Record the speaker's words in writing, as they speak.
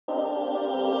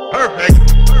Perfect.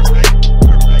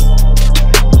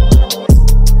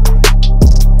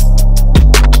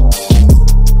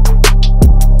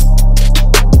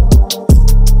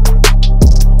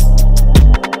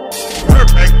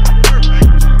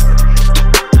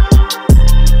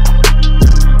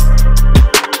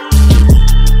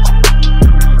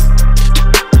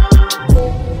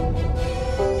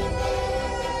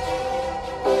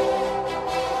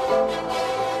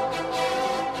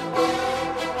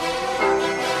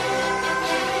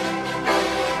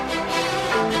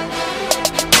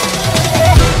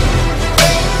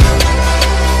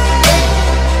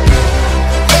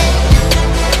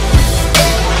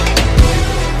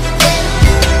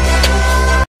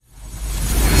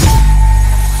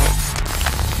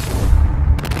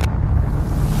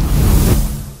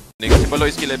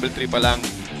 Skill level 3 pa lang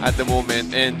at the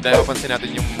moment, and dahil mapansin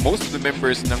natin yung most of the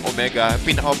members ng Omega,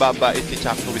 pinakababa is si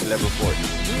Chakno with level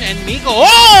 4. And Miko,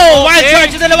 oh! Wild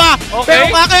charge yung dalawa!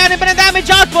 Pero kakayanin pa ng damage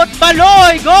output,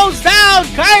 Baloy goes down!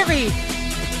 Kyrie!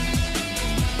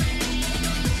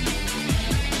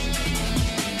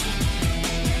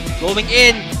 Going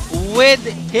in with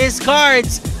his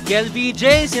cards. Kiel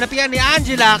VJ, sinapian ni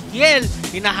Angela. Kiel,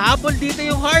 hinahabol dito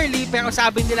yung Harley, pero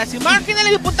sabi nila si Marky na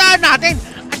lang yung puntahan natin.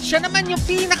 At siya naman yung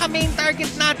pinaka-main target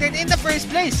natin in the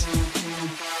first place.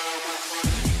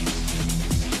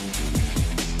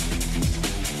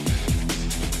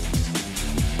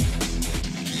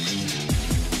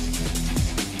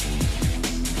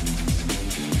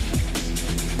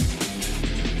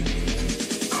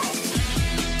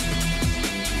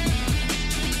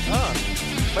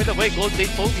 By the way, Gold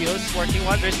Blade Phobios working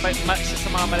wonders sa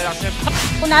mga malalakas.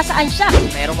 Kung nasaan siya.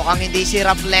 Pero mukhang hindi si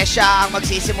Raplesha ang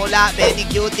magsisimula. Benny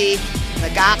Cutie,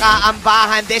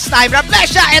 nagkakaambahan this time.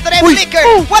 Raplesha, eto na yung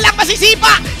flicker. Walang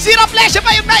masisipa. Si Raplesha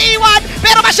pa yung naiwan.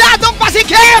 Pero masyadong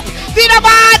pasikip.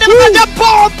 Tinamaan ng mga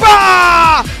bomba.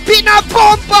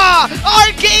 Pinabomba.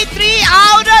 RK3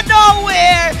 out of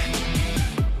nowhere.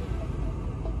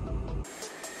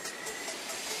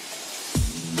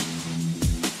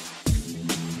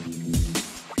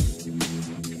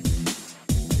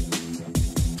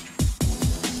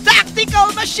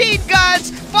 Tactical machine guns,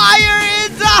 fire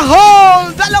in the hole!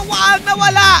 Dalawa ang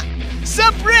nawala sa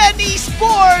Bren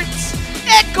Esports!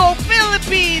 Echo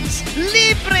Philippines,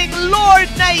 libreng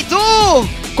lord na ito!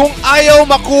 Kung ayaw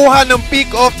makuha ng pick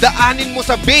off, daanin mo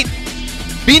sa bait.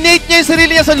 Binate niya yung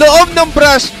sarili niya sa loob ng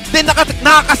brush, then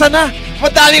nakakasana.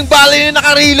 Madaling bala yung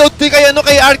naka-reload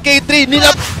kay RK3.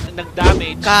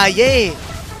 Nag-damage. Kaya eh.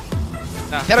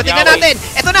 Pero tingnan natin,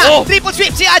 eto na, triple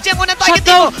sweep si Aji ang unang target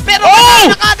dito. Pero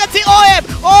nakagad si OM.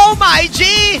 Oh my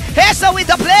G! Hesa with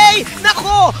the play.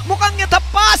 Nako, mukhang yata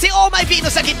pa si Oh my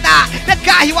Vino sa gitna.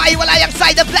 Nagkahiwa-hiwala yung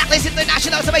side of Blacklist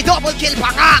International sa may double kill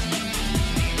pa nga.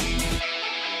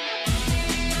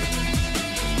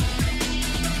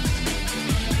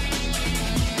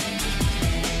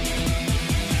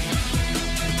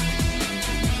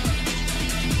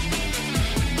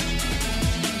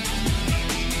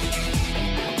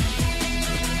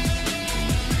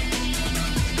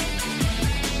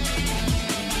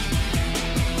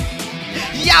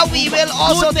 Yeah, we will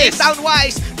also take down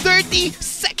Wise. 30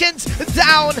 seconds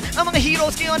down ang mga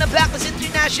heroes ngayon ng Blacklist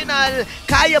International.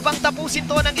 Kaya bang tapusin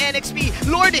to ng NXP?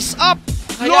 Lord is up!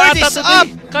 Lord is up!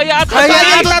 Kaya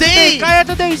today! Kaya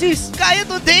today, sis! Kaya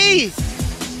today!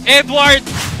 Edward!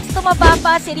 Tumaba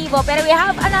pa si Rivo, pero we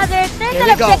have another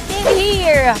turtle objective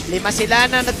here. 5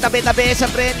 sila na nagtabi-tabi sa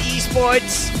Bren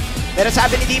Esports. Pero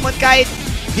sabi ni Demon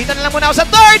Kite, dito na lang muna ako sa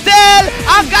turtle!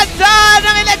 Ang ganda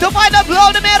ng electrify na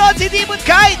blow na meron si Demon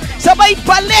Kite! Sabay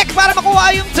balik para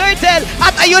makuha yung turtle!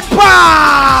 At ayun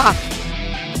pa!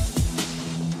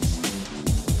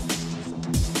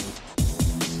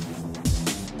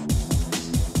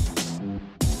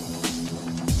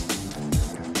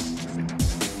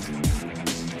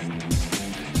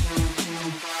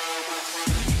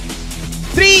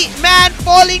 Three-man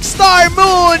falling star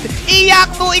moon!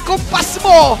 Iyak mo, ikumpas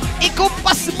mo!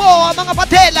 Ikumpas mo ang mga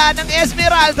patela ng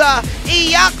Esmeralda!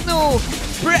 Iyak mo!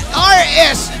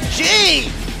 RSG!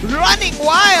 Running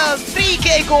wild!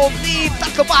 3K complete!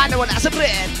 Tatlo pa na wala sa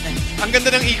Bren! Ang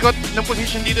ganda ng ikot ng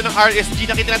position dito ng RSG.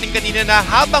 Nakita natin kanina na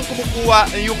habang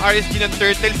kumukuha yung RSG ng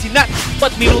turtle, si Nat.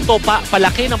 At minuto pa,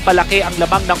 palaki ng palaki ang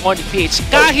lamang ng Mpl-Ph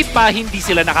kahit pa hindi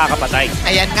sila nakakapatay.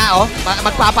 Ayan nga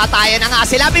magpapatayan na nga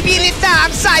sila. Bibilit na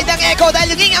ang side ng Echo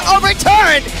dahil naging ang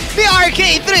overturn ni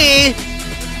RK3.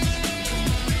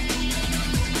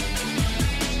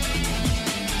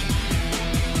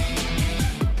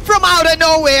 From out of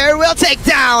nowhere will take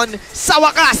down sa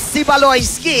wakas si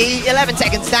Baloyski. 11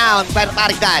 seconds down, pero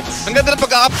tarik dads. Ang ganda ng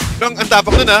pagka-up ng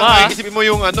antapak nun ha. Isipin mo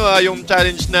yung, yung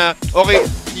challenge na, okay,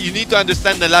 you need to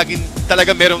understand na laging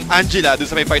talaga merong Angela doon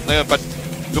sa may fight na yun. But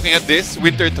looking at this,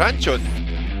 Winter Truncheon.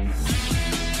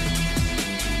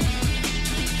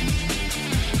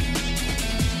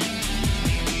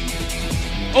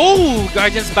 Oh!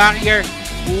 Guardian's Barrier.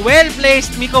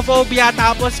 Well-placed Mycophobia,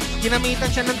 tapos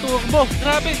ginamitan siya ng turbo.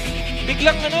 Grabe.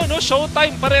 Biglang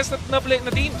showtime pares na play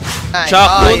na team.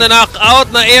 Chakno na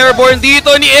knockout na airborne dito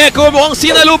ni Echo. Mukhang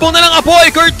sinalubong na ng apoy.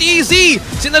 Courtesy.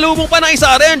 Sinalubong pa ng isa.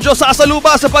 Renjo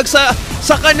sasaluba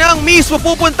sa kanyang mismo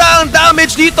pupunta ang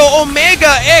damage dito.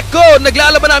 Omega, Echo.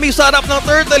 Naglalaban namin sa harap ng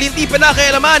Turtle. Hindi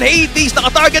pinakailaman. Hades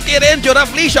nakatarget kay Renjo.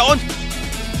 Raflesia on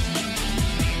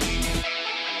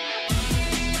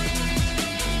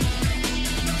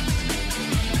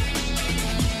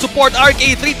support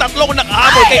RK3, tatlong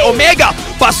nakahabol kay Omega.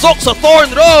 Pasok sa Thorn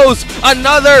Rose.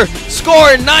 Another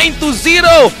score, 9-0.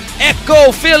 Echo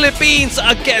Philippines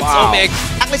against Omega.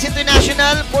 Atlas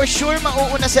International, for sure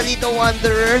mauuna sa Lito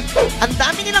Wanderer. Ang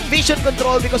dami nilang vision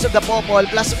control because of the popol.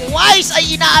 Plus Wise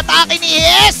ay inaatake ni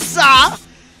Hesa.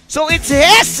 So it's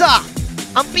Hesa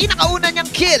ang pinakauna niyang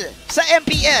kill sa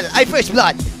MPL ay First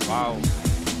Blood. Wow.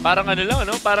 Parang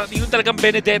parang yung talagang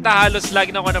Benedetta halos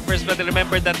lagi na ako ng First Blood.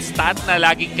 Remember that stat na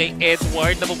laging kay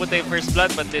Edward na pupunta yung First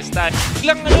Blood, but this time,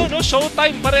 biglang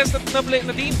showtime pares na play na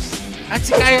teams. At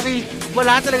si Kyrie,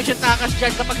 wala talaga siyang takas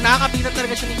dyan. Kapag nakakabita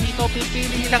talaga siya ni Hito,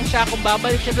 pipili lang siya kung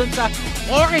babalik siya dun sa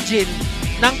origin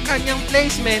ng kanyang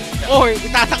placement or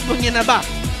itatakbo niya na ba.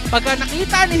 Pagka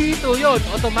nakita ni Hito yun,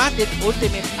 automatic,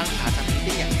 ultimate ang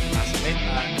sasakitin niya.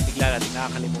 Bigla natin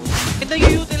nakakalimutan. Ito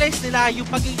yung utilize nila yung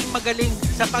pagiging magaling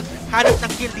sa paghanap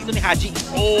ng kill dito ni Haji.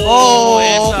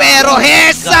 Pero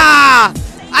Hesa!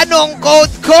 Anong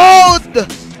code?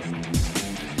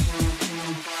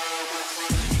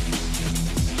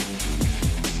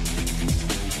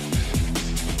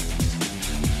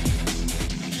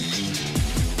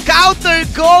 Counter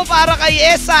go para kay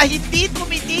Hesa. Hindi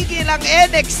tumitigil ang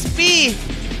NXP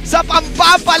sa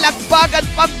pampapalagbag at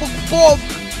pambugbog.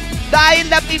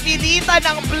 Dahil napipilitan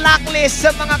ng blacklist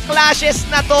sa mga clashes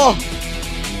na to.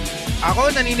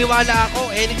 Ako, naniniwala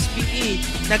ako, NXPE,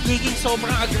 nagiging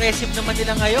sobrang aggressive naman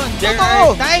nila ngayon. There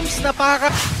are times na para...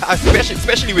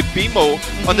 Especially with Bimo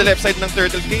on the left side ng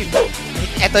Turtle game.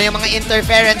 Ito yung mga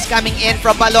interference coming in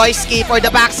from Baloyski for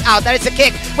the backs out. There is a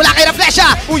kick mula kay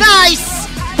Raflesia. Nice!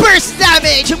 Burst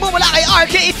damage mula kay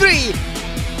RK3.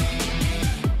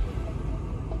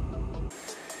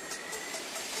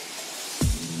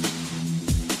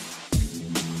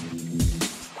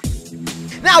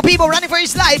 Now, Bimo running for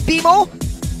his life. Bimo,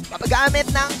 papagamit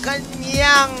ng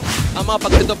kanyang... Ang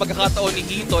mga pagkakataon ni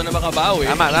Hito na makabawi.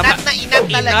 Tama. Inat na inat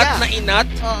talaga. Inat na inat.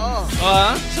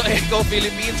 Oo. So, Echo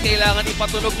Philippines, kailangan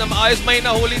ipatunog na maayos. May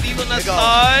nahuli dito na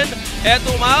stun.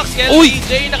 Eto, Max.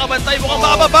 DJ, nakabantay. Mukhang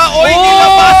bababa.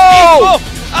 Nilabas dito.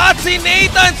 At si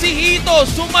Nathan, si Hito,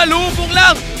 sumalubong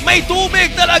lang. May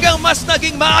tubig talagang mas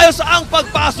naging maayos ang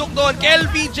pagpasok doon.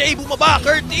 LBJ bumaba,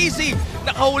 Courtesy.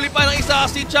 Nakahuli pa ng isa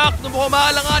si Chuck. Mukhang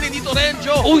maalanganin dito,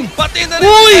 Renjo. Pati na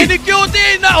rin ni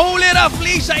Cutie. Nahuli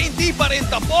Raflesia, hindi pa rin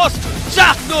tapos.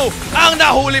 Chuck ang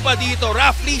nahuli pa dito.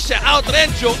 Raflesia out,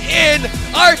 Renjo in.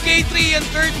 RK3 and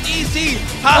Courtesy.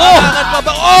 Hahalangan pa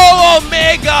ba?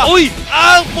 Omega!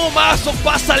 Ang pumasok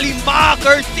pa sa lima,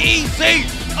 Courtesy.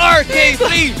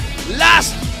 RK3,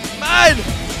 last man.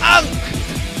 Ang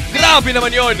grabe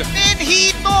naman yon. Then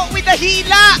Hito with the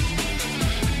hila.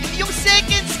 Yung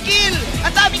second skill.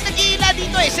 Ang daming naghihila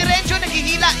dito eh. Si Renjo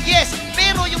naghihila, yes.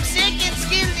 Pero yung second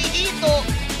skill ni Hito,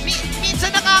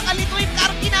 minsan nakakalito yung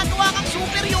parang ginagawa kang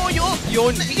super yoyo.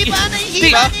 Yun. Di ba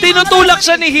nahihila? Tinutulak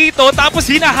siya ni Hito tapos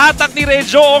hinahatak ni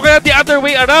Renjo o kaya the other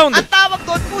way around. Ang tawag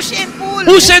doon, push and pull.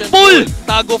 Push and pull!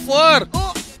 Tag of war.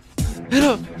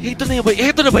 Pero, Hito na ba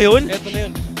yun?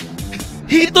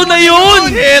 Ito na yun.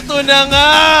 Ito na nga!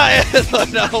 Ito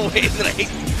na, win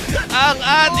rate. Ang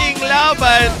ating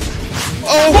laban.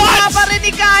 Wala pa rin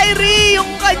ni Kyrie yung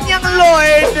kanyang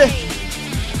Lord.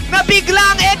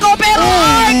 Nabiglang Echo pero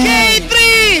RK3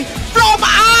 from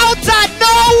out of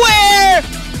nowhere.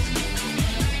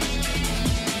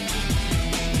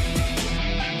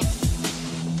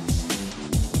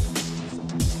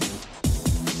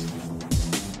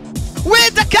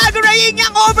 With the Kagurain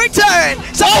niyang overturn.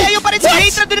 Sayo pa rin sa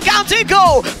hatred to the counter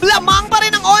go. Lamang pa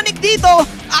rin ang Onyx dito.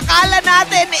 Akala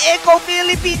natin Echo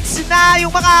Philippines na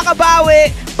yung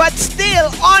makakabawi. But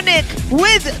still, Onyx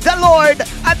with the Lord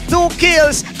at 2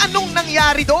 kills. Anong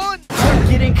nangyari doon?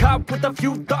 getting caught with a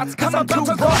few thoughts, cause I'm too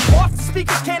rough off. The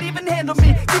speakers can't even handle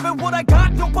me. Giving what I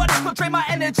got, nobody's gonna drain my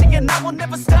energy. And I will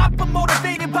never stop, I'm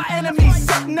motivated by enemies.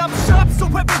 Setting up shop so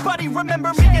everybody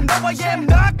remember me. And no, I am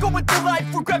not going through life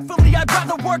regretfully. I'd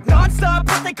rather work non-stop,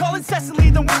 what they call incessantly,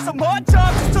 than work some more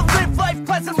jobs just to live life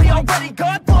pleasantly. Already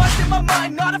got lost in my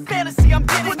mind, not a fantasy, I'm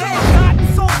getting it. Got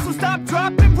soul, so stop,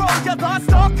 drop, and roll. You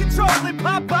lost all control and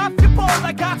pop off your ball.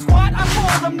 I got squat, I'm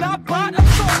bold, I'm not bought, I'm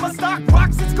sold. My stock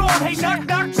rocks, it's gold. Hey, knock,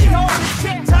 knock, she home. It's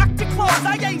shit, talk to close.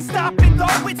 I ain't stopping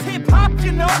though, it's hip-hop,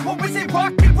 you know. Or is it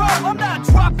rock and roll? I'm not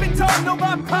dropping down, no,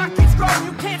 my pocket's grown.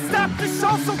 You can't stop the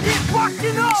show, so get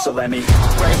rockin' on. So let me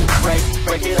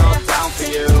break it all down for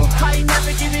you. I ain't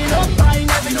never giving up, I ain't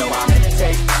never No, giving I'm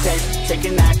up.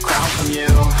 taking that crown from you.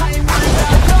 I ain't worried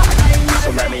about you, I ain't never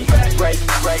So let me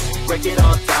break it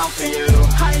all down for you.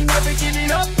 I ain't never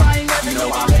giving up, I ain't never No,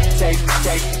 giving I'm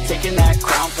up. taking that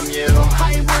crown from you.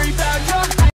 I ain't worried about you.